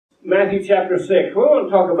Matthew chapter 6. We want to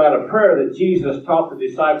talk about a prayer that Jesus taught the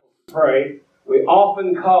disciples to pray. We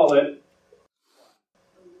often call it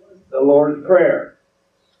the Lord's Prayer.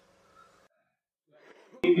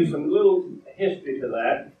 I'll give you some little history to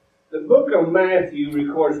that. The book of Matthew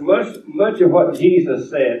records much of what Jesus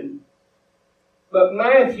said. But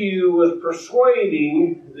Matthew was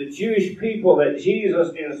persuading the Jewish people that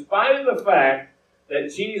Jesus, in spite of the fact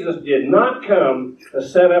that Jesus did not come to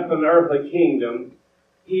set up an earthly kingdom,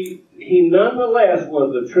 he nonetheless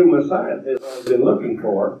was the true Messiah that they've been looking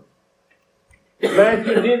for.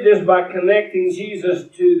 Matthew did this by connecting Jesus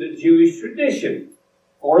to the Jewish tradition.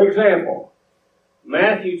 For example,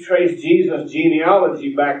 Matthew traced Jesus'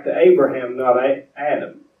 genealogy back to Abraham, not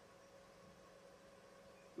Adam.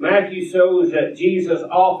 Matthew shows that Jesus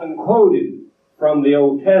often quoted from the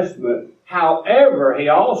Old Testament. However, he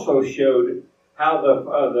also showed how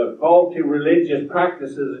the faulty religious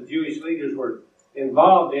practices the Jewish leaders were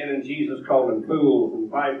involved in, and Jesus called them fools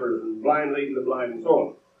and vipers and blind leading the blind and so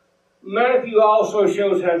on. Matthew also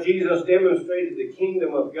shows how Jesus demonstrated the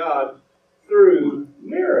kingdom of God through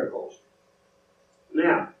miracles.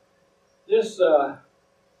 Now, this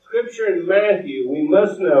scripture in Matthew, we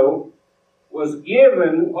must know, was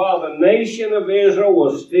given while the nation of Israel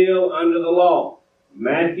was still under the law.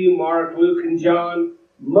 Matthew, Mark, Luke, and John,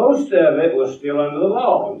 most of it was still under the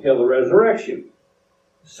law until the resurrection.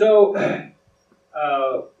 So,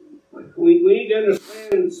 we need to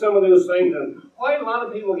understand some of those things. And why a lot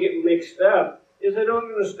of people get mixed up is they don't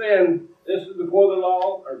understand this is before the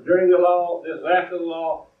law, or during the law, this is after the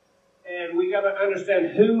law. And we got to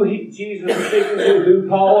understand who Jesus is speaking to, who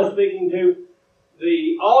Paul is speaking to.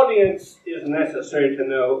 The audience is necessary to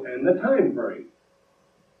know, and the time frame.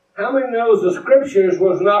 How many knows the Scriptures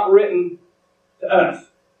was not written to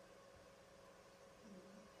us?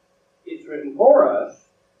 It's written for us,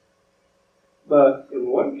 but in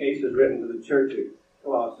one case it's written to the church at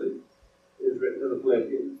Colossae, it's written to the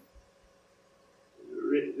Philippians, it's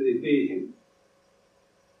written to the Ephesians.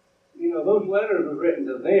 You know, those letters were written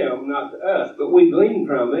to them, not to us, but we glean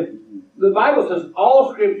from it. The Bible says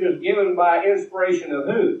all Scripture is given by inspiration of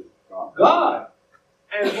who? God.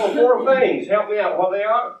 And for four things. Help me out. What they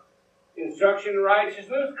are? Instruction in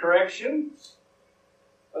righteousness, correction.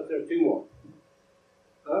 But there's two more.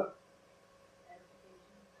 Huh?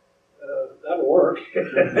 That'll work.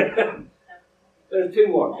 There's two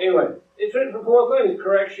more. Anyway, it's written for four things.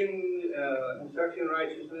 Correction, instruction in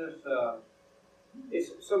righteousness.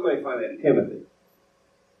 Somebody find that in Timothy.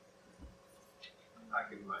 Might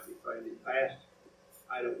be find it fast.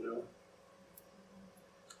 I don't know.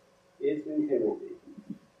 It's in Timothy.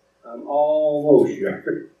 I'm almost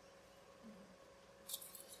sure.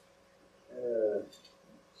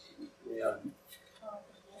 Yeah.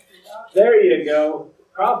 There you go.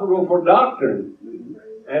 Profitable for doctrine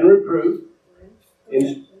and reproof,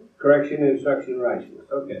 correction, instruction, and righteousness.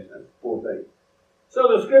 Okay, that's four things. So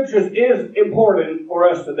the Scriptures is important for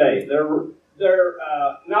us today. They're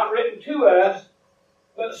not written to us,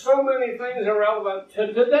 but so many things are relevant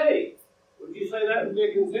to today. Would you say that would be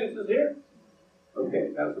a consensus here?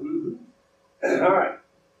 Okay, that's all right.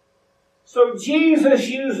 So Jesus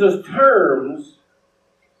uses terms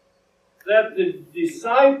that the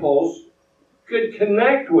disciples could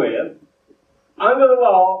connect with under the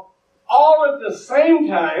law, all at the same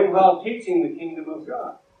time while teaching the kingdom of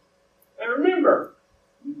God. And remember,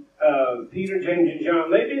 Peter, James, and John,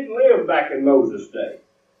 they didn't live back in Moses' day.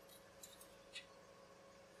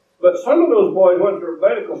 But some of those boys went to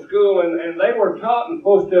rabbinical school, and they were taught and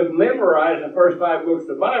supposed to have memorized the first 5 books of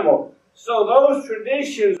the Bible. So those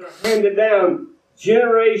traditions are handed down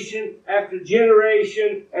generation after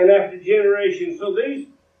generation and after generation. So these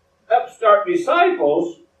upstart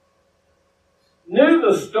disciples knew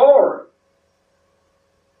the story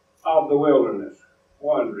of the wilderness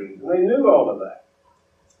wanderings. They knew all of that.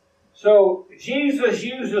 So Jesus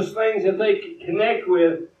uses things that they could connect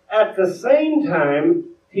with at the same time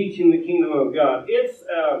teaching the kingdom of God.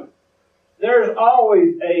 There's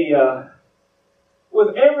always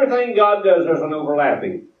with everything God does, there's an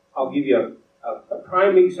overlapping. I'll give you a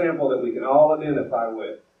prime example that we can all identify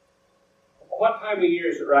with. What time of year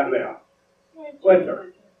is it right now?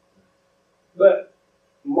 Winter. But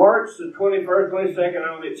March the 21st, 22nd, I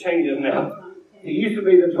don't know, it changes now. It used to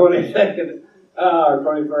be the 22nd or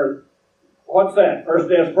 21st. What's that? First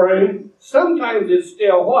day of spring? Sometimes it's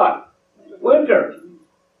still what? Winter.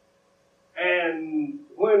 And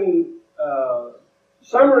when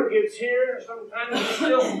summer gets here, sometimes it's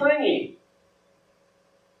still springy.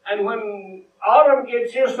 And when autumn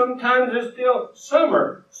gets here, sometimes it's still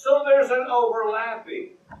summer. So there's an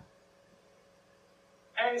overlapping.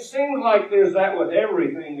 And it seems like there's that with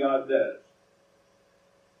everything God does.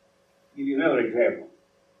 I'll give you another example.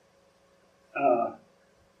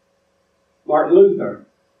 Martin Luther,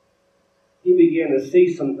 he began to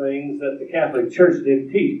see some things that the Catholic Church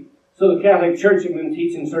didn't teach. So the Catholic Church had been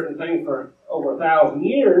teaching certain things for over 1,000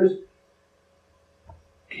 years.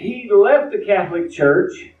 He left the Catholic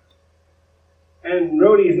Church and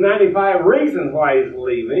wrote his 95 reasons why he's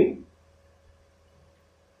leaving,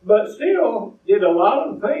 but still did a lot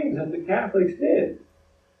of things that the Catholics did.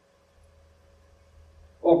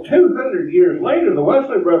 Well, 200 years later, the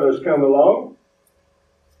Wesley brothers come along,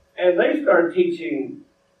 and they start teaching,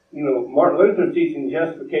 Martin Luther's teaching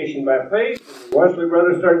justification by faith, and the Wesley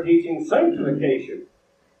brothers start teaching sanctification.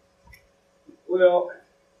 Well,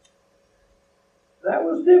 that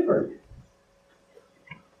was different.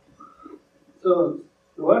 So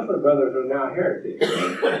the Wesley brothers are now heretics.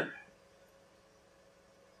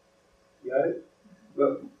 Got it?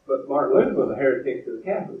 But Martin Luther was a heretic to the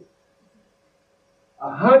Catholics.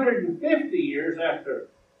 150 years after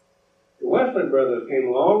the Wesley brothers came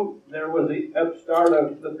along, there was the upstart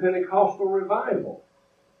of the Pentecostal revival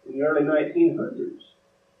in the early 1900s.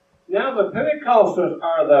 Now the Pentecostals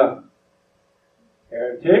are the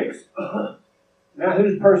heretics. Now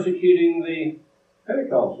who's persecuting the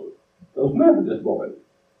Pentecostals? Those Methodist boys.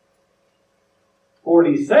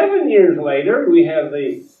 47 years later, we have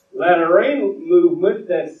the Latter Rain movement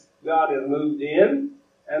that God has moved in,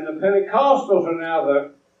 and the Pentecostals are now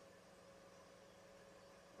the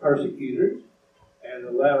persecutors, and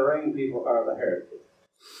the Latter Rain people are the heretics.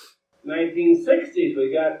 1960s,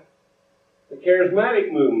 we got the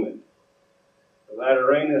Charismatic movement. The Latter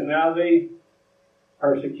Rain is now the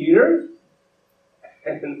persecutors,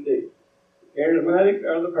 and the Charismatic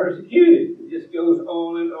are the persecuted. It just goes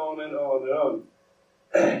on and on and on and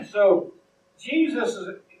on. So, Jesus,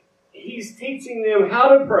 he's teaching them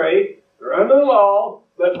how to pray. They're under the law,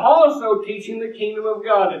 but also teaching the kingdom of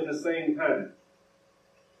God at the same time.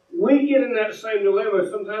 We get in that same dilemma.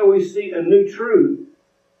 Sometimes we see a new truth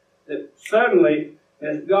that suddenly,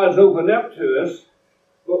 as God's opened up to us,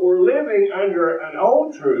 but we're living under an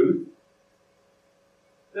old truth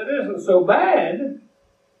that isn't so bad,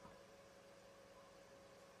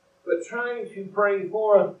 but trying to bring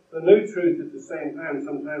forth the new truth at the same time,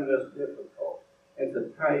 sometimes that's difficult. It's a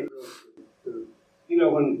tightrope.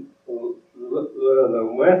 When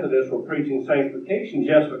the Methodists were preaching sanctification,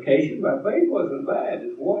 justification by faith wasn't bad.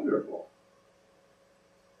 It's wonderful.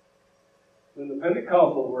 When the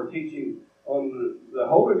Pentecostals were teaching on the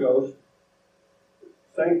Holy Ghost,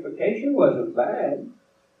 sanctification wasn't bad,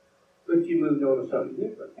 but you moved on to something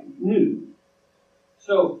different, new.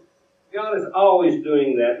 So, God is always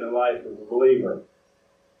doing that in the life of a believer.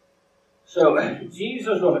 So,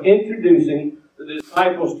 Jesus was introducing the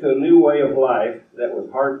disciples to a new way of life that was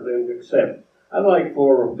hard for them to accept. I'd like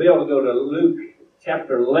for Bill to go to Luke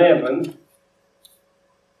chapter 11,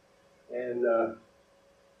 and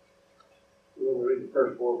we'll read the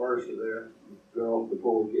first 4 verses there, girl,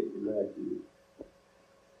 before we get to Matthew.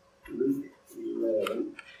 Luke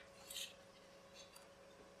 11.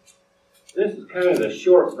 This is kind of the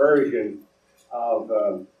short version of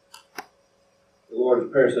the Lord's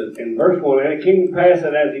Prayer. Says in verse 1, and it came to pass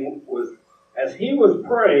that as he was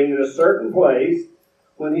praying in a certain place,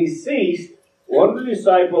 when he ceased, one of the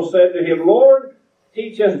disciples said to him, Lord,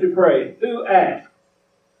 teach us to pray. Who asked?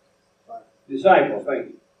 Disciples,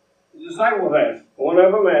 thank you. The disciples asked. One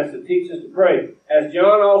of them asked to teach us to pray, as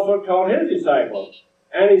John also taught his disciples.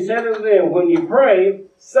 And he said unto them, when you pray,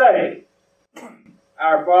 say,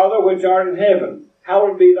 Our Father which art in heaven,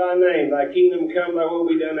 hallowed be thy name. Thy kingdom come, thy will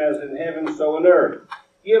be done as in heaven, so on earth.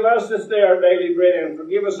 Give us this day our daily bread, and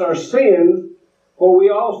forgive us our sins, for we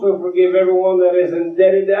also forgive everyone that is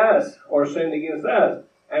indebted to us, or sinned against us.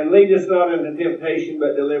 And lead us not into temptation,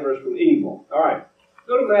 but deliver us from evil. All right.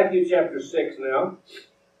 Go to Matthew chapter 6 now.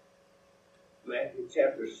 Matthew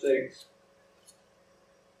chapter 6.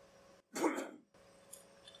 Okay.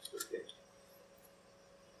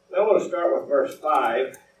 Now I'm going to start with verse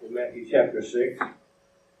 5 in Matthew chapter 6.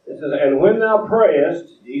 It says, and when thou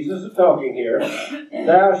prayest, Jesus is talking here,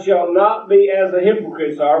 thou shalt not be as the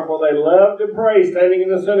hypocrites are, for they love to pray, standing in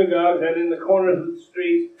the synagogues and in the corners of the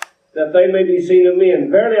streets, that they may be seen of men.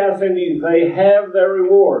 Verily I say to you, they have their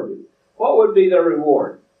reward. What would be their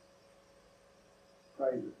reward?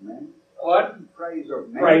 Praise of men. What? Praise of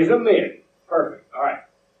men. Praise of men. Perfect. All right.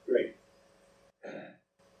 Great.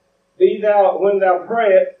 Be thou, when thou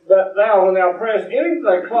prayest, but thou, when thou prayest, enter into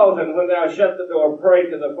thy closet, and when thou shut the door, pray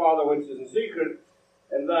to the Father which is in secret,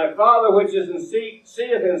 and thy Father which is in seeth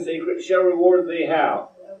in secret shall reward thee how?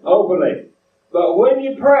 Openly. But when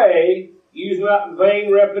you pray, Use not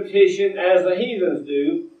vain repetition as the heathens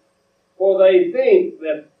do, for they think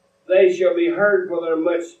that they shall be heard for their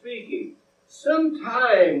much speaking.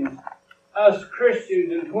 Sometimes us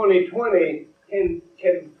Christians in 2020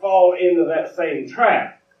 can fall into that same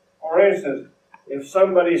trap. For instance, if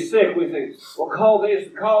somebody's sick, we think, well, call this,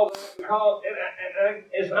 call that, call...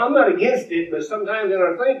 I'm not against it, but sometimes in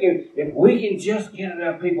our thinking, if we can just get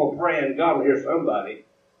enough people praying, God will hear somebody.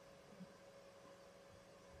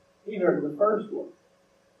 He heard the first one.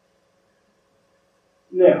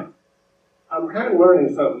 Now, I'm kind of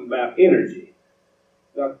learning something about energy.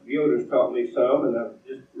 Dr. Yoder's taught me some, and I've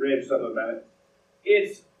just read something about it.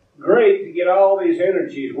 It's great to get all these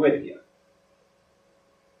energies with you,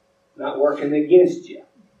 not working against you.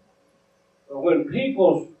 But when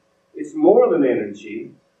people, it's more than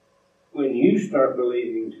energy when you start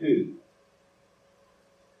believing too.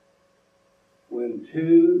 When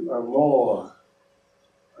two or more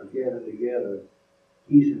are gathered together,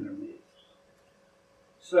 He's in our midst.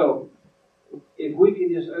 So, if we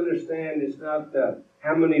can just understand, it's not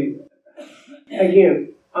how many.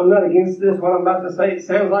 Again, I'm not against this. What I'm about to say, it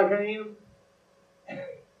sounds like I am.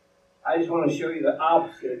 I just want to show you the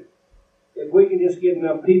opposite. If we can just get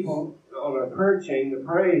enough people on our prayer chain to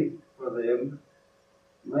pray for them,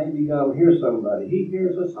 maybe God will hear somebody. He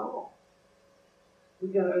hears us all.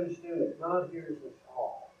 We've got to understand that God hears us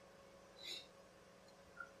all.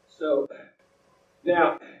 So,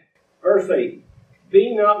 now, verse 8.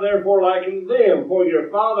 Be not therefore like unto them, for your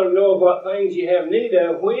Father knoweth what things ye have need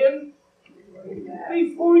of when?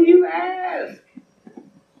 Before you ask.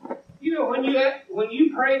 You know, when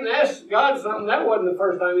you pray and ask God something, that wasn't the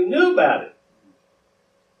first time He knew about it.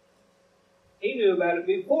 He knew about it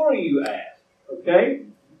before you asked. Okay?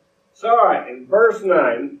 So, all right, in verse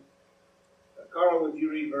 9, Carla, would you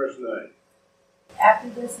read verse 9? After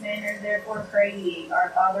this manner, therefore pray ye,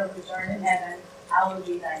 Our Father which art in heaven, hallowed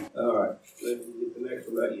be thy name. All right, let's get the next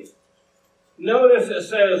one about you. Notice it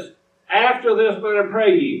says, after this manner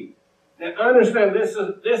pray ye. Now understand, this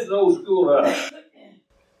is old school to us.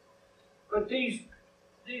 But these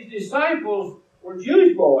disciples were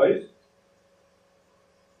Jewish boys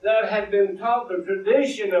that had been taught the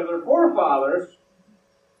tradition of their forefathers,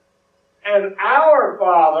 and our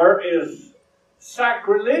Father is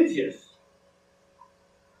sacrilegious.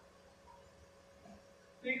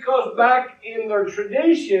 Because back in their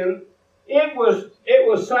tradition, it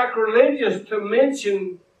was sacrilegious to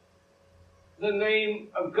mention the name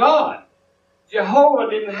of God. Jehovah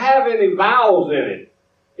didn't have any vowels in it.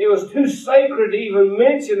 It was too sacred to even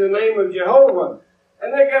mention the name of Jehovah.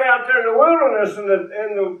 And they got out there in the wilderness, and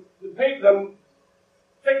the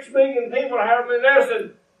 6 million people have been there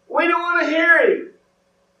said, we don't want to hear Him.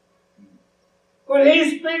 When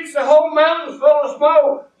He speaks, the whole mountain's full of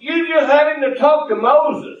smoke. You just having to talk to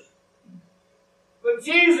Moses. But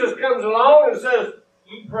Jesus comes along and says,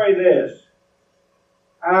 you pray this.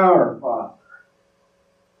 Our Father.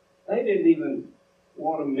 They didn't even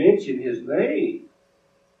want to mention His name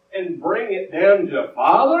and bring it down to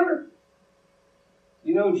Father.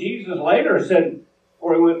 You know, Jesus later said,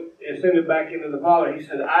 before He ascended back into the Father, He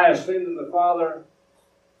said, I ascend to the Father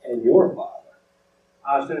and your Father.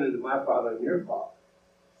 I ascended to my Father and your Father.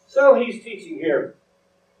 So He's teaching here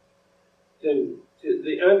to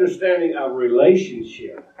the understanding of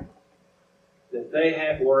relationship that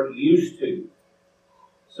they were used to.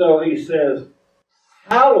 So He says,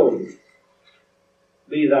 hallowed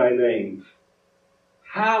be thy name.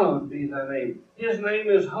 Hallowed be thy name. His name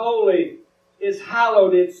is holy. It's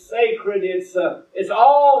hallowed. It's sacred. It's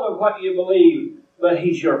all of what you believe. But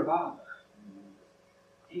He's your Father.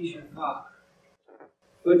 He's your Father.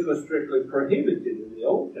 Which was strictly prohibited in the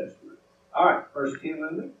Old Testament. All right, verse 10,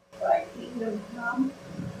 Linda. Thy kingdom come,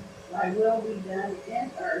 thy will be done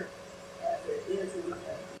in earth as it is in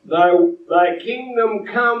heaven. Thy kingdom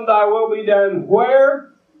come, thy will be done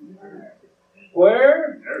where?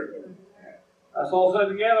 Where? That's all said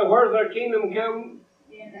together. Where's our kingdom come?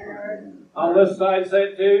 In earth. On this side, say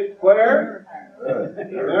it too. Where?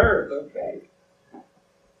 In earth, okay.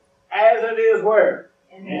 As it is where?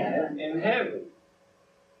 In heaven. In heaven.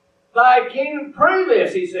 Thy kingdom, pray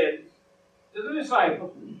this, He said to the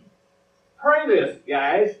disciples. Pray this,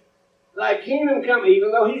 guys. Thy kingdom come,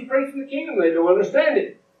 even though He's preaching the kingdom, they don't understand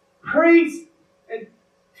it. Preach and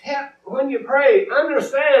when you pray,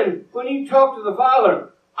 understand when you talk to the Father,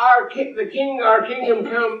 our kingdom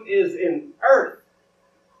come is in earth.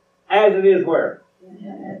 As it is where?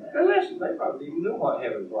 Now listen, they probably didn't know what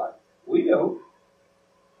heaven's like. We don't.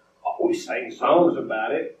 We sang songs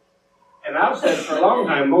about it. And I've said for a long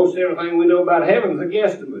time, most everything we know about heaven is a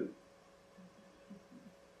guesstimate.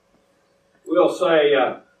 We'll say,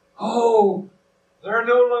 oh, they're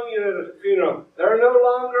no longer, they're no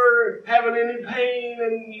longer having any pain,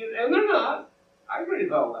 and they're not. I agree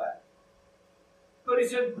with all that. But he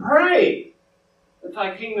said, pray that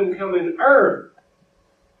thy kingdom come in earth,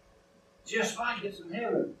 just like it's in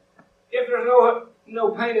heaven. If there's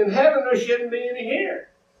no pain in heaven, there shouldn't be any here.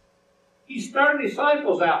 He started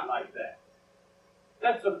disciples out like that.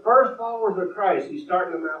 That's the first followers of Christ. He's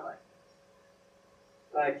starting them out like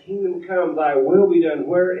that. Thy kingdom come, thy will be done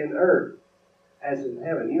where in earth as in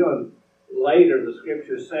heaven. Later the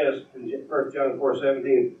scripture says in 1 John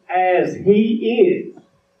 4:17, as he is.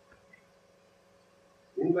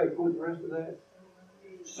 Anybody quote the rest of that?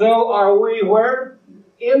 So are we where?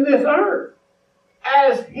 In this earth.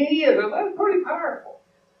 As he is. Now that's pretty powerful.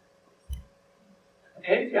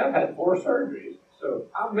 And I've had 4 surgeries, so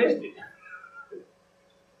I've missed it.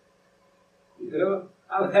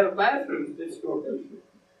 I've had a bathroom situation.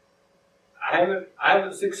 I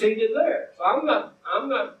haven't succeeded there. So I'm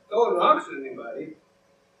not throwing rocks at anybody.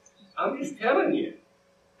 I'm just telling you.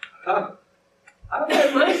 I've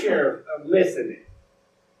had my share of missing it.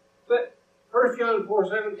 But 1 John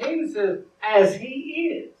 4:17 says, as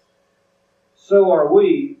he is, so are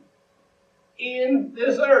we in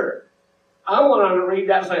this earth. I want to read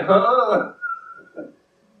that and say,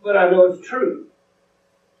 but I know it's true.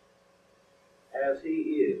 As he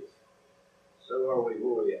is, so are we.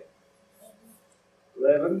 Where are we at?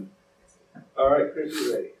 11. All right, Chris,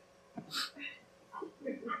 you ready?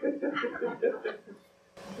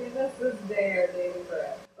 Give us this day our daily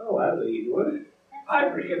bread. Oh, that was an easy one. I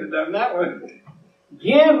could have done that one.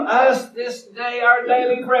 Give us this day our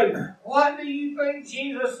daily bread. What do you think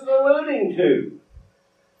Jesus is alluding to?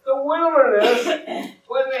 The wilderness,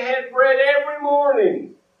 when they had bread every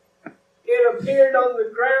morning. It appeared on the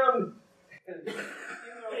ground.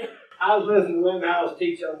 I was listening to Lynn House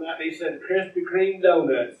teach on that. He said Krispy Kreme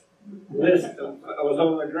donuts. This was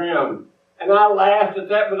on the ground. And I laughed at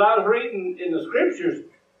that, but I was reading in the scriptures,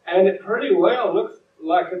 and it pretty well looks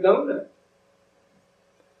like a donut.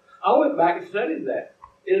 I went back and studied that.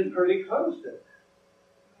 It is pretty close to it.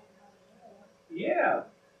 Yeah.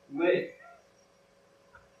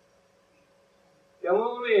 Come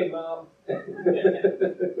on in, Bob.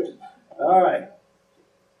 All right.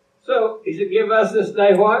 So, he said, give us this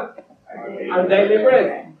day what? Our daily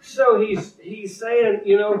bread. So, he's saying,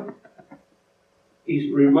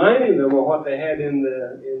 he's reminding them of what they had in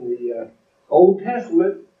the Old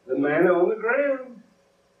Testament, the manna on the ground.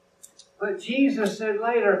 But Jesus said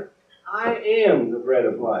later, I am the bread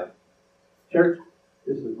of life. Church,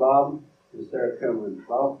 this is Bob and Sarah Cumberland.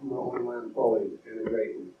 Bob from one of my employees, and a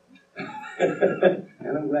great one.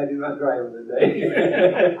 And I'm glad you're not driving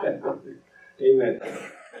today. Amen.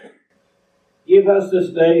 Give us this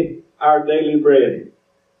day our daily bread.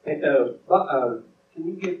 And, can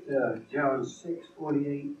you get John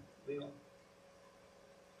 6:48, Bill?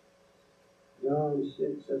 John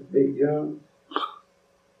 6, that's Big John.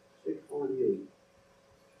 6:48.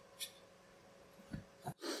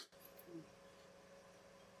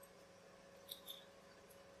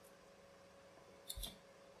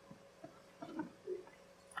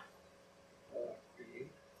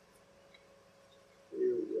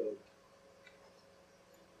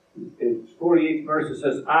 In 48th verse it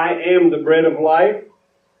says, I am the bread of life.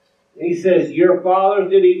 And he says, your fathers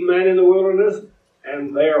did eat manna in the wilderness,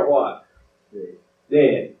 and they are what?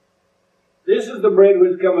 Dead. This is the bread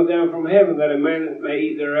which cometh down from heaven, that a man may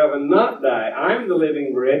eat thereof and not die. I am the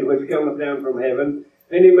living bread which cometh down from heaven.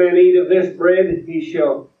 If any man eat of this bread, he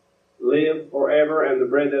shall live forever, and the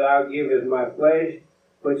bread that I'll give is my flesh,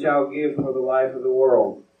 which I'll give for the life of the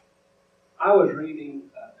world. I was reading,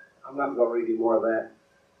 I'm not going to read any more of that.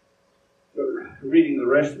 But reading the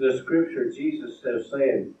rest of the scripture, Jesus says,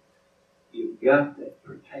 saying, you've got to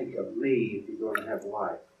partake of me if you're going to have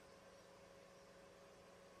life.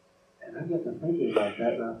 And I got to thinking about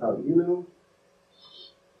that, and I thought,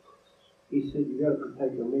 he said, you've got to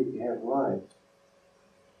partake of me if you have life.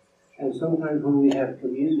 And sometimes when we have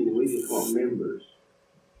communion, we just want members.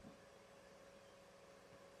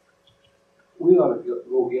 We ought to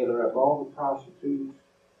go gather up all the prostitutes,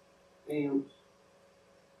 pimps,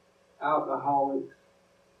 alcoholics,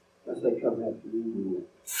 as they come have communion with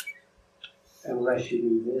us. Unless you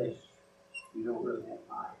do this, you don't really have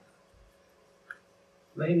life.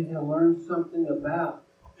 Maybe they'll learn something about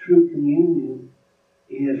true communion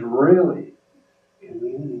is really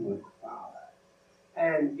communing with the Father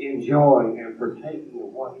and enjoying and partaking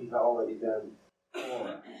of what He's already done for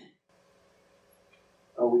us.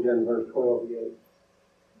 Are we done verse 12 yet?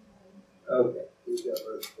 Okay, we've got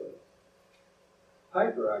verse 12.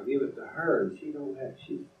 Piper, I give it to her, and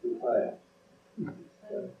she's too fast.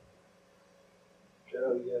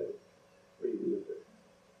 Cheryl, you got it. Read it.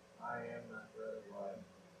 I am not bread of life.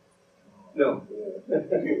 No.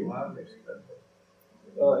 Well, I'm mixed up.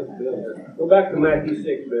 Oh, it's Bill. Go back to Matthew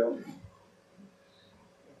 6, Bill.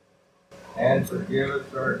 And forgive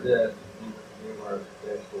us our debts, and we forgive our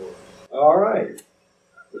debtors. All right.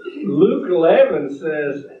 Luke 11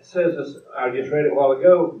 says, I just read it a while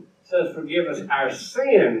ago, says, forgive us our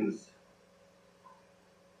sins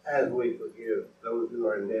as we forgive those who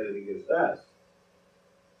are indebted against us.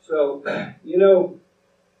 So,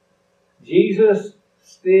 Jesus,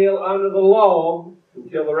 still under the law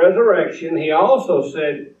until the resurrection, he also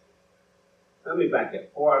said, let me back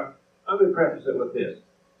up. Let me preface it with this.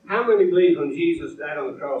 How many believe when Jesus died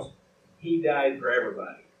on the cross, he died for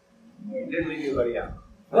everybody? He didn't leave anybody out.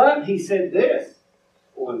 But he said this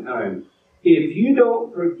one time, if you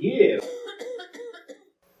don't forgive,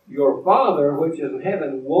 your Father, which is in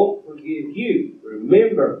heaven, won't forgive you.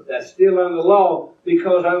 Remember, that's still under the law,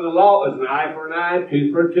 because under the law is an eye for an eye,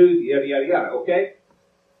 tooth for a tooth, yada, yada, yada, okay?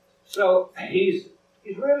 So he's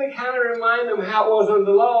really kind of reminding them how it was under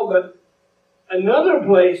the law, but another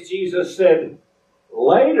place Jesus said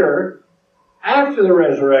later, after the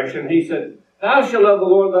resurrection, he said, thou shalt love the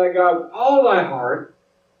Lord thy God with all thy heart,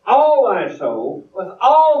 all thy soul, with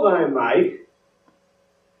all thy might.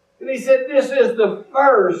 And he said, this is the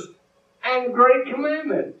first and great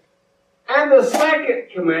commandment. And the second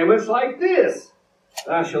commandment's like this.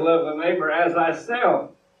 Thou shalt love thy neighbor as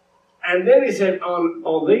thyself. And then he said,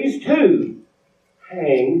 on these two,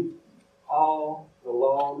 hang all the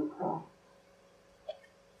law on the cross.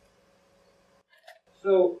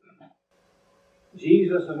 So,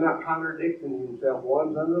 Jesus is not contradicting himself.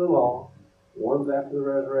 One's under the law, one's after the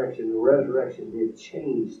resurrection. The resurrection did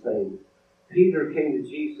change things. Peter came to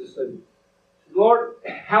Jesus and said, Lord,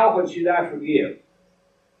 how often should I forgive?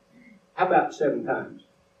 How about 7 times?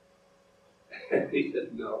 He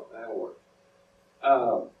said, no, that'll work.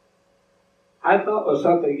 I thought it was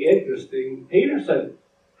something interesting. Peter said,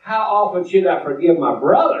 how often should I forgive my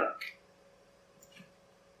brother?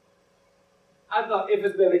 I thought, if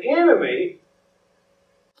it's been an enemy,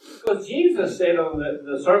 because Jesus said on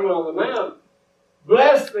the Sermon on the Mount,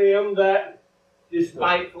 bless them that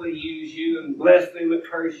despitefully use you, and bless them that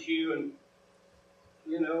curse you, and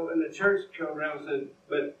and the church come around and said,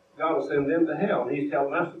 but God will send them to hell, and he's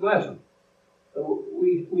telling us to bless them. So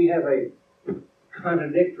we have a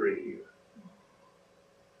contradictory here.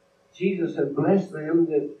 Jesus said, bless them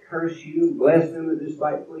that curse you, and bless them that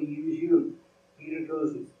despitefully use you. And Peter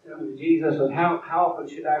goes to Jesus and how often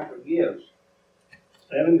should I forgive?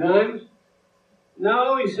 7 times?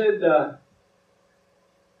 No, he said,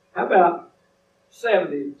 how about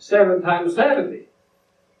 7 times 70?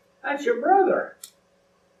 That's your brother.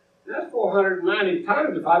 That's 490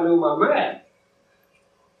 times if I know my math.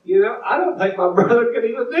 I don't think my brother could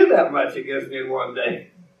even do that much against me in one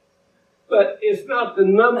day. But it's not the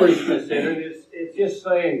numbers considered. It's just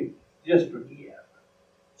saying, just forgive.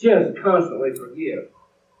 Just constantly forgive.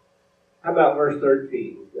 How about verse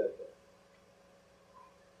 13?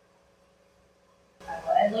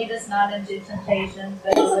 And lead us not into temptation,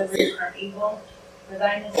 but deliver us from evil. For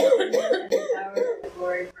thine is the kingdom and the power and the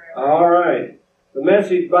glory forever. All right. The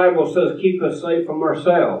Message Bible says, keep us safe from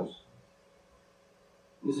ourselves.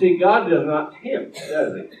 You see, God does not tempt,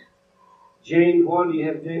 does he? James 1, do you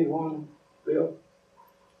have James 1, Bill?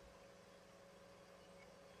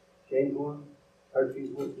 James 1,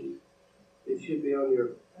 13, 14. It should be on your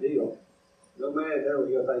deal. No man, there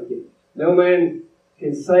we go, thank you. No man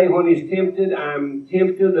can say when he's tempted, I'm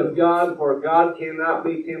tempted of God, for God cannot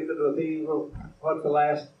be tempted with evil. What's the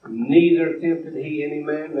last? Neither tempted he any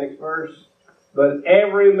man. Next verse. But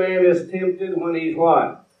every man is tempted when he's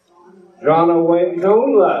what? Drawn away with his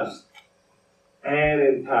own lust and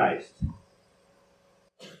enticed.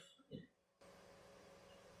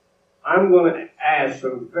 I'm going to ask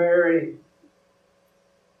some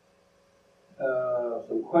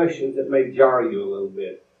some questions that may jar you a little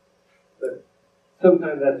bit. But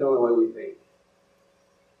sometimes that's the only way we think.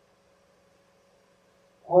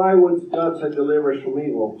 Why would God say deliver us from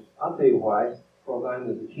evil? I'll tell you why. For thine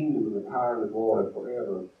is the kingdom and the power and the glory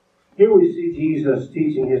forever. Here we see Jesus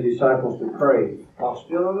teaching his disciples to pray while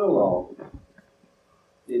still under the law.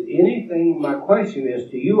 My question is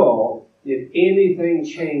to you all, did anything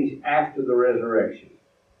change after the resurrection?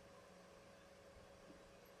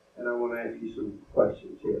 And I want to ask you some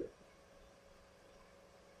questions here.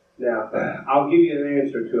 Now, I'll give you an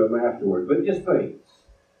answer to them afterward, but just think.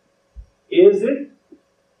 Is it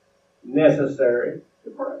necessary to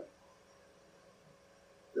pray?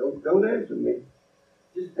 Don't answer me.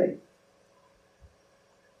 Just think.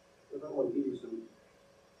 Because I want to give you some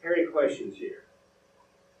hairy questions here.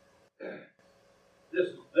 This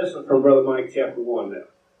is from Brother Mike chapter 1 now.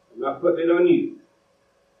 I'm not putting it on you.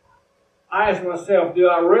 I asked myself, do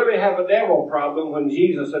I really have a devil problem when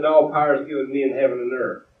Jesus said all power is given me in heaven and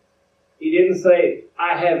earth? He didn't say,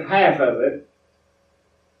 I have half of it,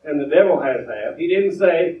 and the devil has half. He didn't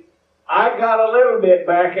say, I got a little bit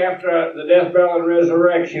back after the death, burial, and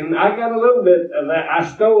resurrection. I got a little bit of that.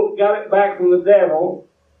 Got it back from the devil.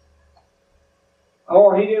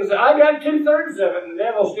 Or he didn't say, I got 2/3 of it, and the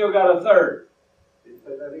devil still got a third. He didn't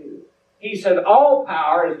say that either. He said, all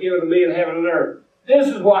power is given to me in heaven and earth. This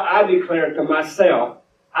is what I declare to myself.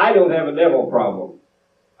 I don't have a devil problem.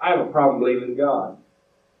 I have a problem believing God.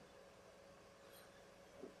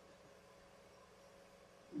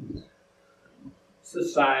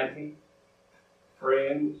 Society,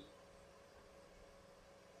 friends,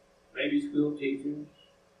 maybe school teachers,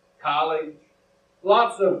 college,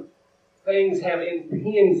 lots of things have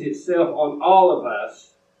impinged itself on all of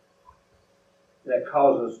us that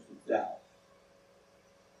cause us to doubt.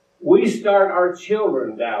 We start our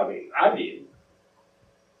children doubting. I did.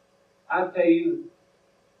 I tell you,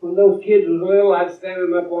 when those kids was little, I'd stand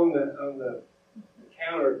them up on the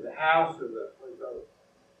counter at the house or the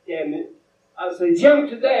cabinet. I'd say, jump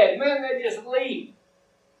to Dad. Man, they just leave.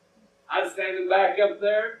 I'd stand them back up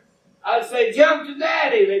there. I'd say, jump to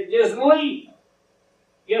Daddy. They'd just leave.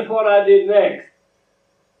 Guess what I did next?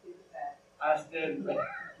 I stood back.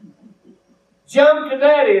 Jump to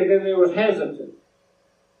Daddy, and then they was hesitant.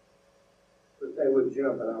 But they would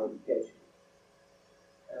jump and I would catch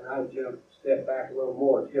them. And I'd jump, step back a little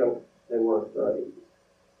more till they were afraid.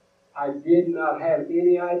 I did not have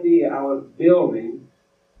any idea I was building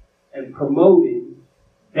and promoting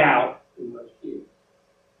doubt in my kids.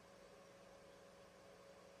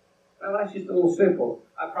 Well, that's just a little simple.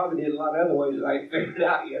 I probably did a lot of other ways that I ain't figured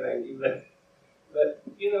out yet, Angie. But,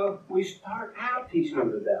 you know, we start out teaching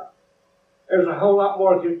them to doubt. There's a whole lot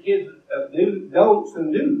more with your kids of don'ts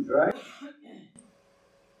than do's, right?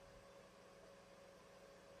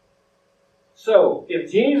 So,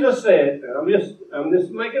 if Jesus said, and I'm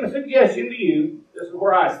just making a suggestion to you, this is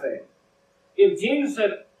where I stand. If Jesus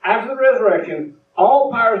said, after the resurrection,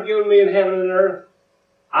 all power is given me in heaven and earth,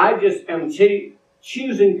 I just am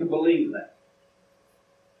choosing to believe that.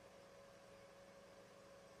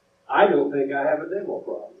 I don't think I have a devil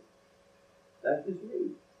problem. That's just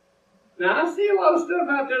me. Now, I see a lot of stuff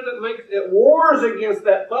out there that wars against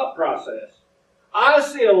that thought process. I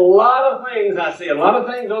see a lot of things. I see a lot of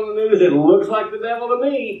things on the news. It looks like the devil to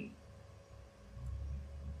me.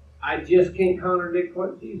 I just can't contradict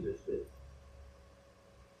what Jesus said.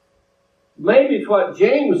 Maybe it's what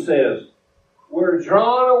James says. We're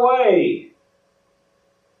drawn away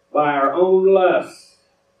by our own lusts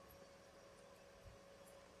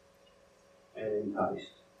and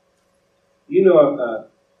enticed. You know,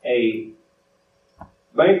 a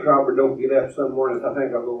bank robber don't get up some morning and I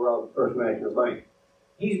think I'll go rob the First National Bank.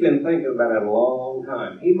 He's been thinking about it a long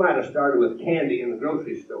time. He might have started with candy in the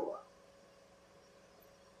grocery store.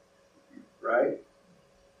 Right?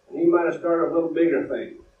 And he might have started a little bigger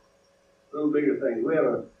thing. We have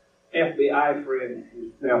an FBI friend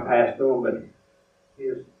who's now passed on, but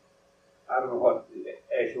I don't know what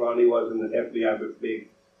echelon he was in the FBI, but big.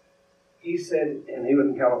 He said, and he was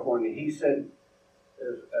in California, he said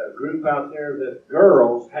there's a group out there that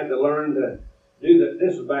girls had to learn to do that.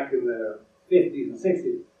 This was back in the 50s and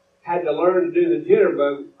 60s. Had to learn to do the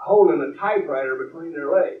jitterbug holding a typewriter between their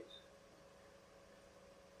legs.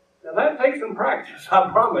 Now that takes some practice, I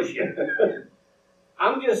promise you.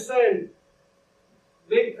 I'm just saying,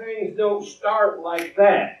 big things don't start like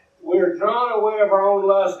that. We're drawn away of our own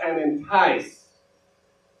lust and enticed.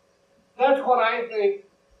 That's what I think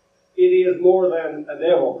it is more than a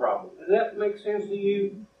devil problem. Does that make sense to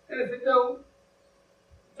you? And if it don't,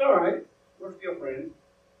 it's all right. We're still friends.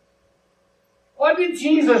 What did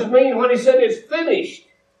Jesus mean when he said it's finished?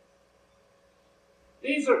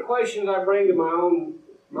 These are questions I bring to my own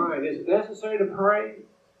mind. Is it necessary to pray?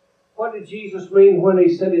 What did Jesus mean when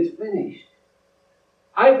he said it's finished?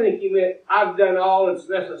 I think he meant, I've done all that's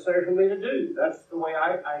necessary for me to do. That's the way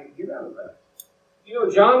I get out of that. You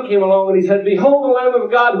know, John came along and he said, behold the Lamb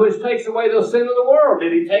of God which takes away the sin of the world.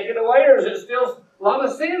 Did he take it away, or is it still a lot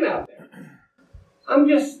of sin out there? I'm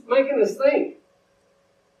just making us think.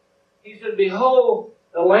 He said, behold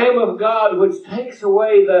the Lamb of God which takes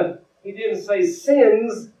away he didn't say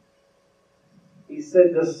sins, he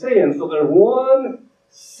said the sin. So there's one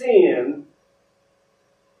sin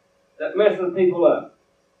that messes people up.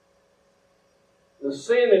 The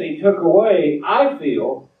sin that he took away, I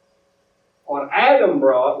feel, what Adam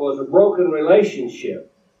brought was a broken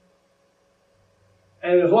relationship.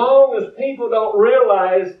 And as long as people don't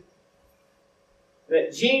realize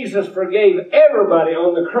that Jesus forgave everybody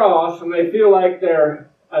on the cross, and they feel like they're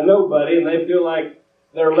a nobody, and they feel like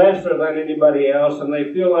they're lesser than anybody else, and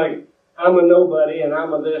they feel like I'm a nobody, and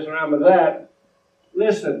I'm a this, and I'm a that.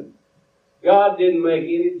 Listen, God didn't make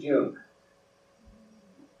any junk.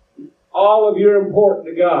 All of you are important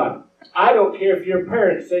to God. I don't care if your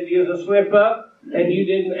parents said you was a slip up, and they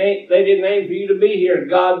didn't aim for you to be here.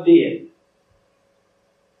 God did.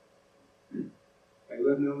 Are you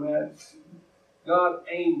with me on that? God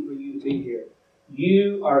aimed for you to be here.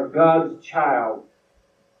 You are God's child.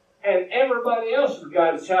 And everybody else is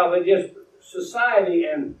God's child. They just, society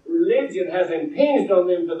and religion has impinged on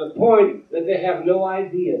them to the point that they have no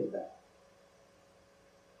idea of that.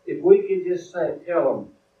 If we could just tell them,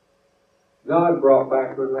 God brought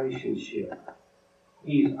back relationship.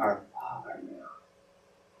 He's our Father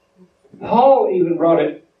now. Paul even brought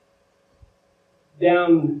it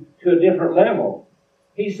down to a different level.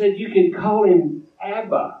 He said you can call him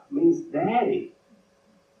Abba, means daddy.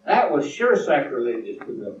 That was sure sacrilegious to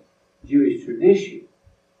the Jewish tradition.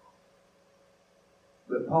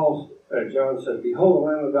 But John said, behold the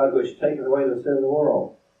Lamb of God which taketh away the sin of the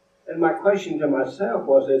world. And my question to myself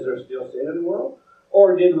was, is there still sin in the world?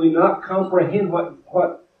 Or did we not comprehend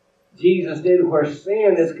what Jesus did where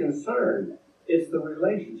sin is concerned? It's the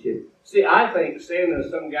relationship. See, I think sin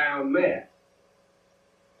is some guy on meth.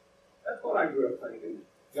 That's what I grew up thinking.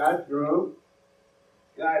 Guy's drunk.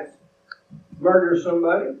 Guy's murdered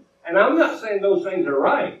somebody. And I'm not saying those things are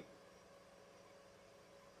right.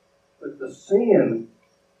 But the sin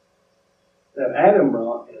that Adam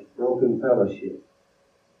brought is broken fellowship.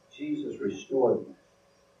 Jesus restored that.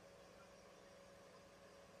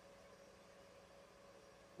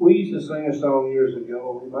 We used to sing a song years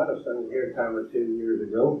ago. We might have sung it here a time or 2 years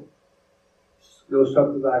ago. It goes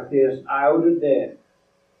something like this. I owed a debt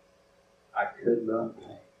I could not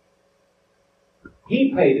pay.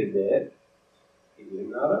 He paid a debt he did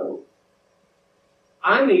not owe.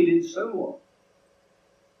 I needed someone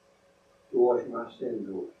to wash my sins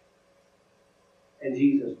away. And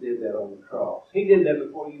Jesus did that on the cross. He did that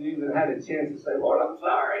before you even had a chance to say, Lord, I'm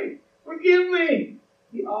sorry. Forgive me.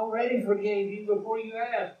 He already forgave you before you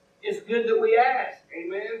asked. It's good that we ask.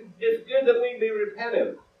 Amen. It's good that we be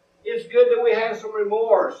repentant. It's good that we have some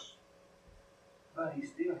remorse. But He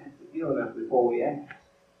still has forgiven us before we ask.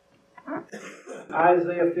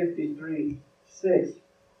 Isaiah 53:6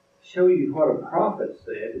 show you what a prophet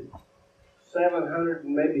said. 700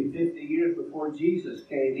 and maybe 50 years before Jesus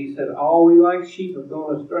came, he said, all we like sheep have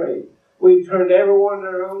gone astray. We've turned everyone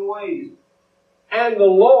their own ways. And the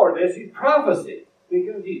Lord, as His prophecy,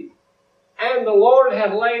 speaking of Jesus, and the Lord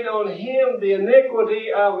hath laid on Him the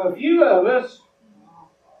iniquity of a few of us.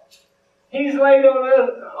 He's laid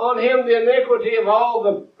on Him the iniquity of all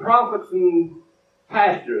the prophets and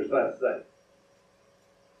pastors, let's say.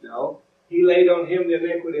 No. He laid on Him the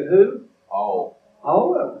iniquity of who? All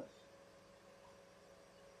of us.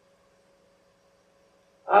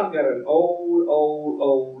 I've got an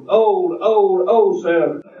old set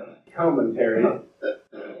of commentary.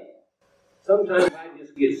 Sometimes I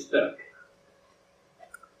just get stuck.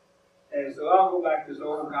 And so I'll go back to this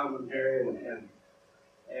old commentary and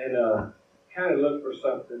kind of look for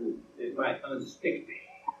something that might unstick me.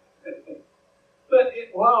 But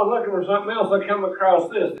while I'm looking for something else, I come across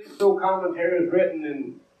this. This old commentary was written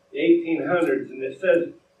in the 1800s, and it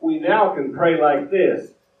says, we now can pray like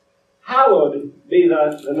this. Hallowed be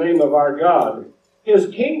the name of our God. His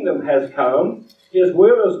kingdom has come. His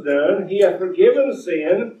will is done. He hath forgiven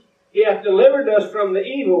sin. He hath delivered us from the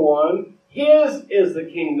evil one. His is the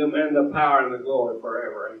kingdom and the power and the glory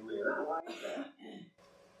forever. Amen. I like that.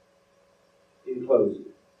 In closing,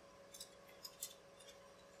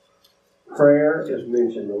 prayer is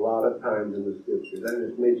mentioned a lot of times in the Scriptures, and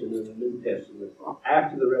it's mentioned in the New Testament.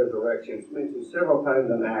 After the resurrection, it's mentioned several times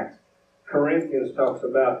in Acts. Corinthians talks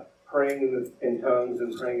about praying in tongues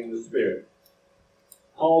and praying in the Spirit.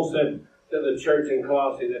 Paul said to the church in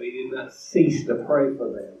Colossae that he did not cease to pray for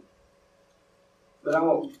them. But I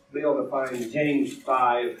won't be able to find James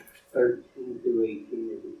 5:13-18,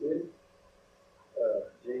 if you could.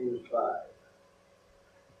 James 5.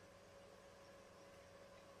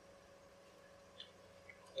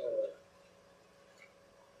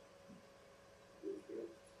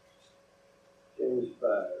 James 5.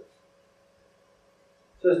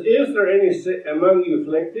 It says, is there any sick among you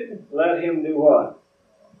afflicted? Let him do what?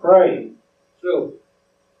 Pray. So,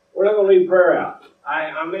 we're not going to leave prayer out.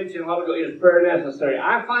 I mentioned a while ago, is prayer necessary?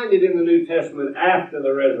 I find it in the New Testament after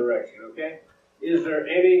the resurrection, okay? Is there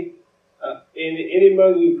any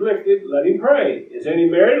among you afflicted? Let him pray. Is any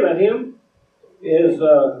married? Let him.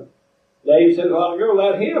 Dave said a while ago,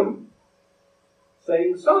 let him. 2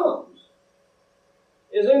 sing psalms.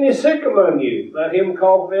 Is any sick among you? Let him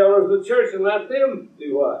call for the elders of the church and let them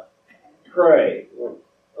do what? Pray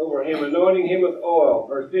over him, anointing him with oil.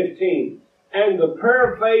 Verse 15. And the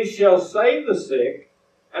prayer of faith shall save the sick,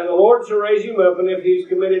 and the Lord shall raise him up, and if he's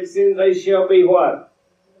committed sins, they shall be what?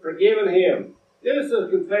 Forgiven him. Then it says,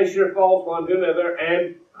 confess your faults one to another,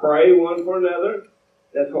 and pray one for another.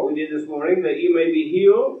 That's what we did this morning, that you may be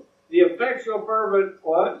healed. The effectual fervent,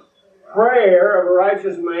 what? Prayer of a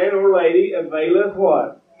righteous man or lady availeth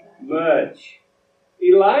what? Much.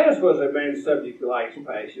 Elias was a man subject to life's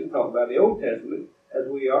passion, talking about the Old Testament, as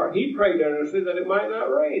we are. He prayed earnestly that it might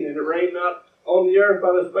not rain, and it rained not on the earth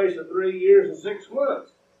by the space of 3 years and 6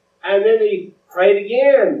 months. And then he prayed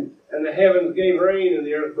again, and the heavens gave rain, and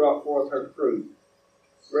the earth brought forth her fruit.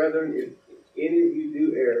 Brethren, if any of you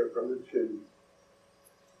do err from the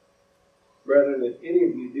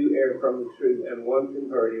truth, and one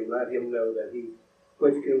convert him, let him know that he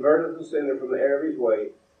which converteth the sinner from the error of his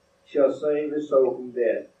way shall save his soul from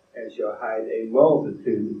death, and shall hide a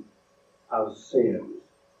multitude of sins.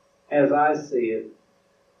 As I see it,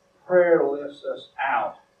 prayer lifts us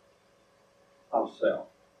out of self.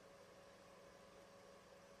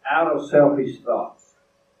 Out of selfish thoughts.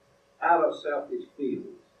 Out of selfish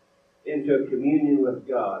feelings. Into a communion with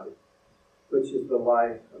God, which is the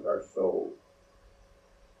life of our soul.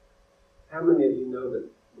 How many of you know that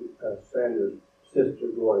Sandra's sister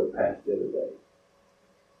Gloria passed the other day?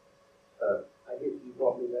 I guess you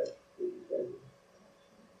brought me that, did you, Sandra?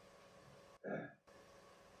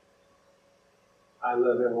 I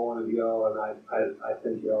love every one of y'all, and I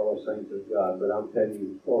think y'all are saints of God, but I'm telling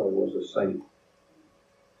you, Gloria was a saint.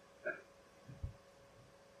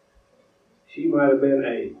 She might have been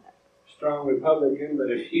a strong Republican,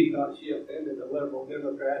 but if she thought she offended a liberal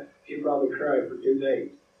Democrat, she'd probably cry for 2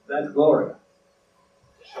 days. That's Gloria.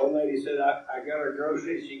 One lady said, I got her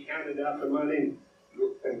groceries, she counted out the money,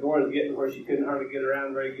 and Gloria's getting where she couldn't hardly get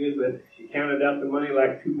around very good, but she counted out the money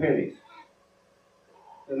like 2 pennies.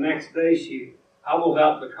 The next day, she hobbles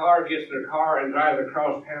out the car, gets in her car, and drives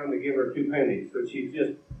across town to give her 2 pennies. So she's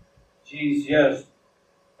just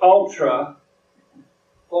ultra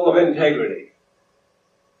full of integrity.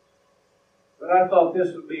 But I thought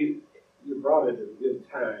this would be, you brought it at a good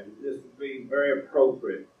time, this would be very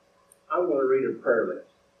appropriate. I'm going to read her prayer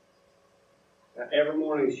list. Now, every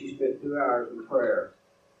morning she spent 2 hours in prayer.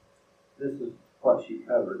 This is what she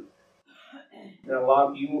covered.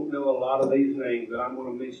 Now, you won't know a lot of these names, but I'm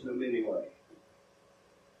going to mention them anyway.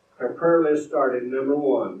 Her prayer list started, number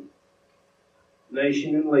 1,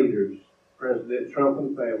 nation and leaders, President Trump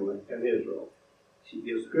and family, and Israel. She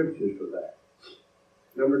gives scriptures for that.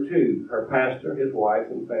 Number 2, her pastor, his wife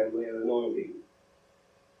and family, and anointing.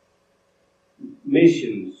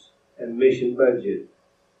 Missions and mission budget.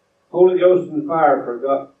 Holy Ghost and fire for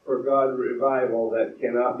God revival that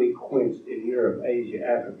cannot be quenched in Europe, Asia,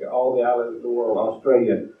 Africa, all the islands of the world,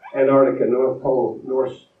 Australia, Antarctica, North Pole,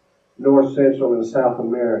 North Central, and South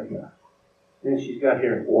America. Then she's got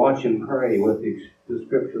here, watch and pray with the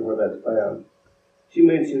scripture where that's found. She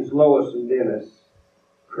mentions Lois and Dennis,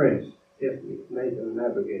 Chris, Tiffany, Nathan and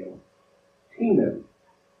Abigail, Tina,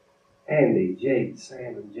 Andy, Jake,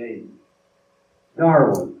 Sam and Jaden,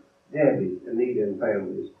 Darwin, Debbie, Anita and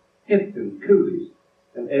families, Hipton, Coolies,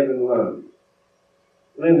 and Evan Lund,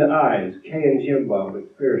 Linda Ives, Kay and Jim Bob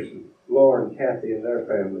McPherson, Lauren, Kathy and their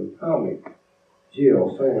family, Tommy,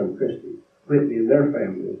 Jill, Sam, Christy, Whitney and their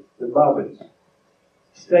families, the Bobbitts,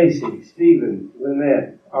 Stacy, Stephen,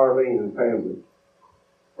 Lynette, Arlene and family,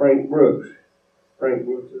 Frank Brooks. Frank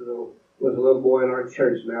Brooks was a little boy in our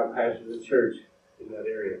church, now pastors a church in that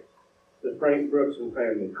area. The Frank Brooks and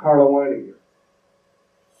family, Carla Weininger,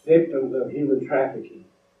 victims of human trafficking,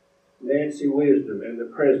 Nancy Wisdom and the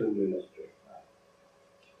prison ministry,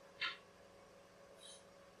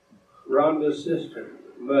 Rhonda's sister,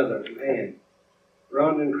 mother, and aunt,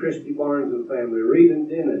 Rhonda and Christy Barnes and family, Reed and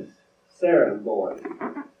Dennis, Sarah and boy,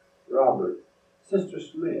 Robert, Sister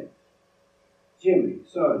Smith, Jimmy,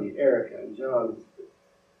 Sonia, Erica, and John,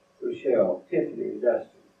 Rochelle, Tiffany, and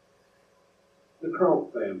Dustin, the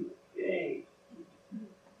Crump family, yay,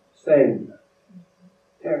 Sandra,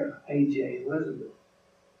 Tara, AJ, Elizabeth,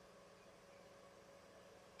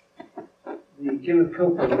 the Kenneth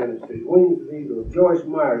Copeland Ministries, Wings of Eagles, Joyce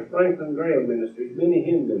Myers, Franklin Graham Ministries, Minnie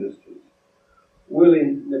Hymn Ministries,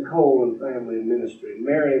 Willie, Nicole and family and ministry,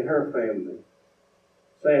 Mary and her family,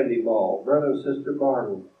 Sandy Ball, Brother and Sister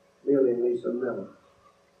Bartle, Billy and Lisa Miller,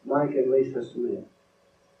 Mike and Lisa Smith,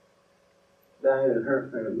 Diane and her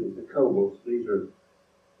family, the Cobles, these are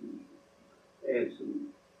aunts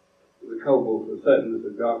and the Cobles, the Suttons, the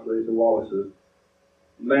Gockley's, the Wallaces,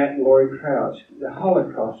 Matt and Lori Crouch, the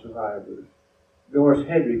Holocaust survivors, Doris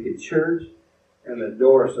Hedrick at church, and the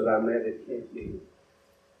Doris that I met at Camp Meeting.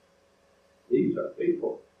 These are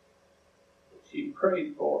people that she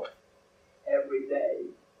prayed for every day.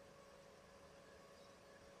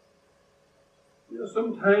 You know,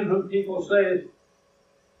 sometimes when people say,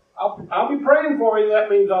 I'll be praying for you, that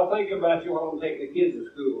means I'll think about you while I'm taking the kids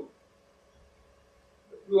to school.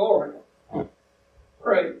 Lord,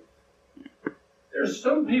 pray. There's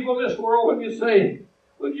some people in this world, when you say,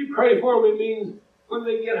 would you pray for me, means when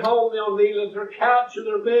they get home, they'll kneel at their couch or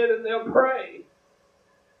their bed and they'll pray.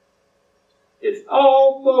 It's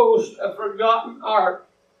almost a forgotten art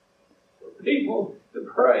for people to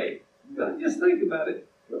pray. Just think about it.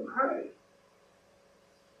 To pray.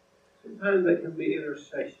 Sometimes that can be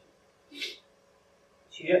intercession.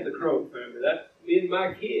 She had the Crow family. That's me and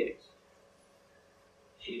my kids.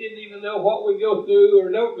 She didn't even know what we go through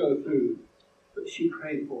or don't go through, but she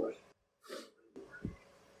prayed for us.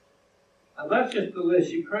 And that's just the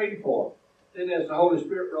list she prayed for. Then as the Holy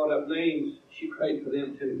Spirit brought up names, she prayed for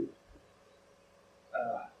them too.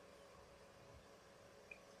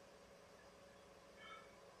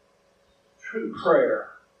 True prayer.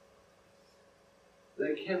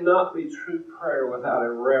 There cannot be true prayer without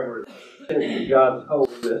a reverence to God's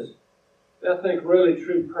holiness. I think really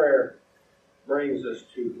true prayer brings us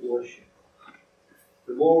to worship.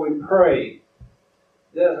 The more we pray,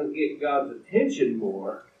 it doesn't get God's attention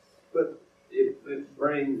more, but it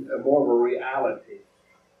brings a more of a reality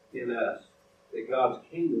in us that God's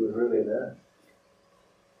kingdom is really in us.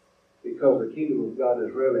 Because the kingdom of God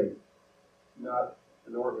is really not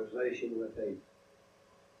an organization with a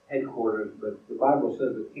headquarters, but the Bible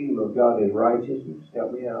says the kingdom of God is righteousness.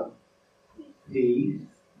 Help me out. Peace.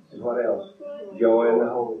 And what else? Joy in the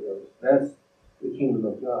Holy Ghost. That's the kingdom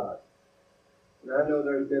of God. And I know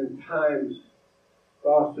there's been times,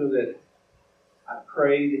 Foster, that I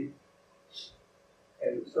prayed,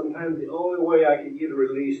 and sometimes the only way I could get a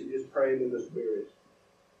release is just praying in the Spirit.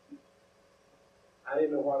 I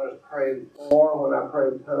didn't know what I was praying for when I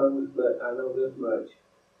prayed in tongues, but I know this much.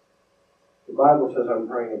 The Bible says I'm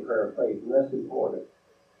praying a prayer of faith, and that's important.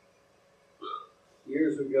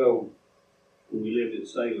 Years ago, when we lived in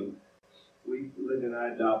Salem, Linda and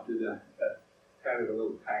I adopted a kind of a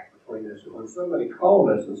little pact between us. And when somebody called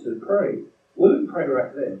us and said, pray, we would pray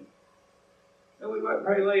right then. And we might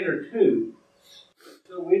pray later too.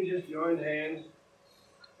 So we just joined hands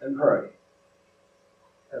and pray.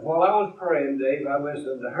 And while I was praying, Dave, I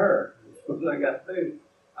listened to her. When I got through,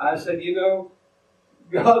 I said, you know,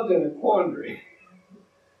 God's in a quandary.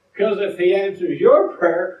 Because if He answers your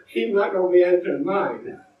prayer, He's not going to be answering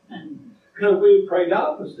mine. Because we prayed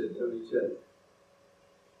opposite of each other.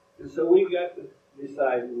 And so we got to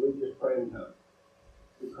decide, we just pray in tongues.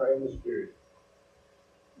 We pray in the Spirit.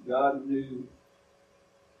 God knew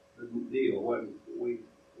the deal when we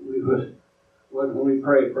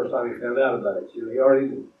prayed first time He found out about it. You know, He already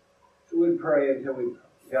knew. So we'd pray until we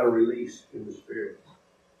got a release in the Spirit.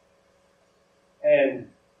 And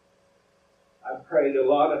I prayed a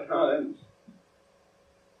lot of times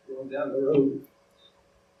going down the road.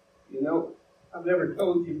 You know, I've never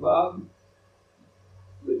told you, Bob,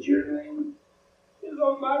 but your name is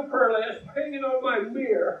on my prayer list, hanging on my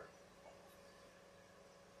mirror.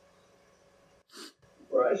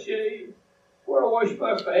 Where I shave, where I wash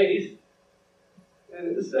my face.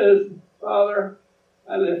 And it says, Father,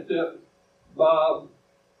 I lift up Bob,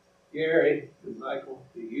 Gary, and Michael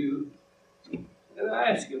to you. And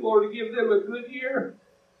I ask you, Lord, to give them a good year,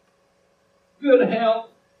 good health.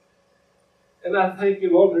 And I thank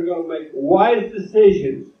you, Lord, they're going to make wise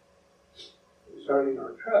decisions concerning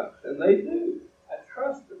our trucks. And they do. I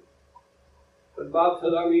trust them. But Bob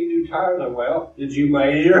said, I need new tires. Well, did you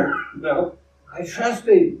measure? No. I trust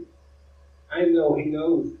him. I know he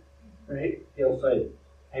knows. Right? He'll say,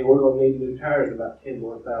 hey, we're going to need new tires in about 10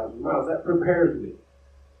 more thousand miles. That prepares me.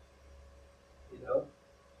 You know?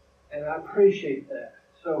 And I appreciate that.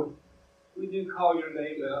 So, we do call your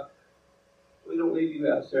name out. We don't leave you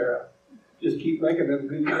out, Sarah. Just keep making them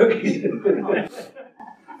good cookies.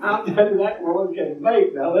 I'll tell you that woman can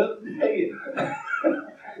bake. Now, let me tell you.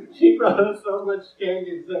 She brought us so much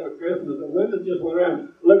candy stuff at Christmas, and Linda just went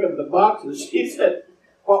around looking at the boxes. She said,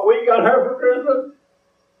 what we got her for Christmas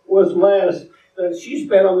was less than she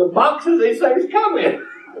spent on the boxes these things come in.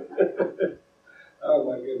 Oh,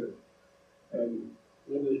 my goodness. And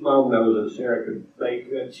Linda's mom knows that Sarah could bake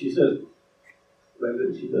good. She says,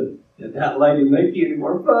 Linda, she said, did that lady make you any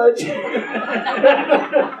more fudge?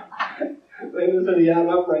 Linda said, yeah,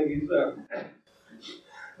 I'm making some.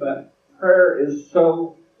 But prayer is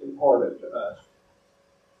so important to us.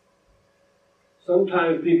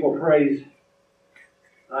 sometimes people praise,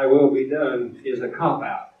 "Thy will be done," is a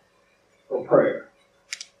cop-out for prayer.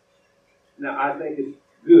 Now, I think it's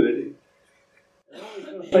good. And I'm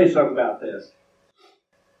going to say something about this.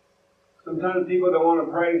 Sometimes people don't want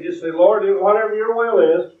to pray and just say, "Lord, do whatever your will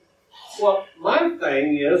is." Well, my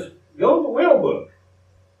thing is, go to the will book.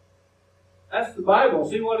 That's the Bible.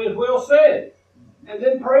 See what His will said. And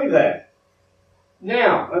then pray that.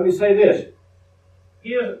 Now, let me say this.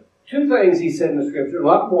 Here's two things He said in the Scripture. A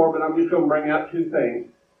lot more, but I'm just going to bring out two things.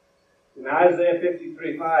 In Isaiah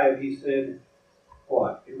 53:5, He said,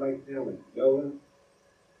 what? Everybody tell me. Go in.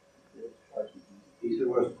 He said,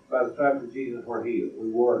 well, by the stripes of Jesus we're healed.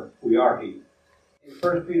 We are healed. In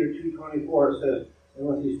 1 Peter 2:24 it says, and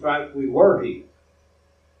with His stripes we were healed.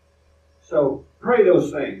 So pray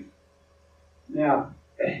those things. Now,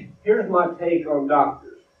 here's my take on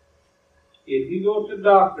doctors. If you go to the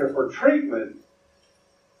doctor for treatment,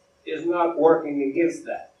 is not working against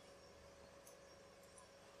that.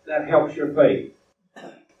 That helps your faith.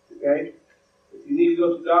 Okay? If you need to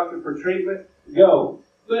go to the doctor for treatment, go.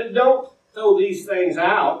 But don't throw these things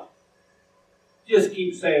out. Just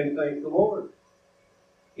keep saying, "Thank the Lord.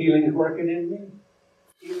 Healing's working in me."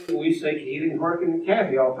 We say healing's working in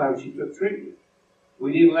Kathy all the time she took treatment.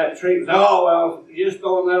 We didn't let treatment, "Oh, well, you're just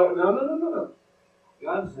throwing that away." No.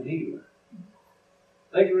 God's the healer.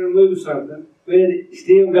 They can remove something, but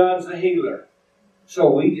still God's the healer.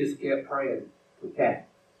 So we just kept praying for Kathy.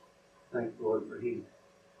 Thank the Lord for healing.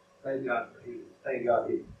 Thank God for healing. Thank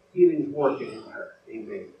God healing's working in her.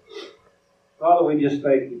 Amen. Father, we just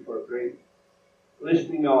thank You for a great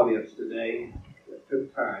listening audience today that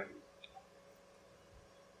took time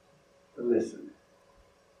to listen.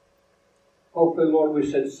 Hopefully, Lord, we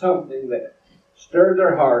said something that stirred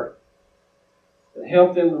their heart, that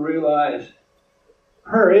helped them to realize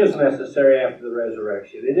prayer is necessary after the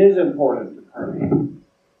resurrection. It is important to pray.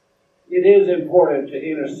 It is important to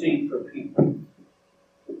intercede for people.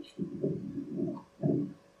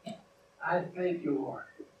 I thank You, Lord.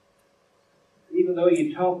 Even though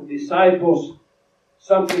You taught the disciples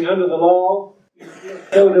something under the law, You still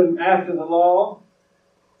showed them after the law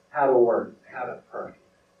how to work, how to pray,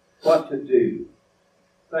 what to do.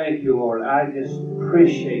 Thank You, Lord. I just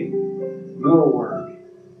appreciate Your work.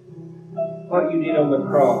 What You did on the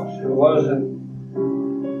cross. It wasn't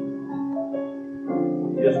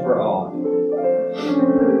just for all.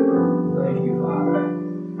 Thank You, Father.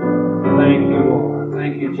 Thank You, Lord.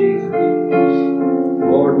 Thank You, Jesus.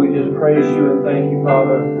 Lord, we just praise You and thank You,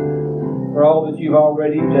 Father, for all that You've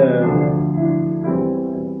already done,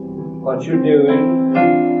 what You're doing,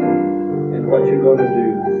 and what You're going to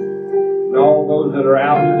do. And all those that are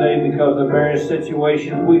out today because of various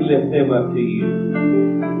situations, we lift them up to You.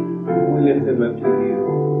 We lift them up to You.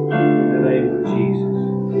 In the name of Jesus.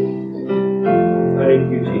 Thank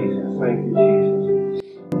You, Jesus. Thank You, Jesus.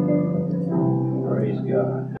 Praise God.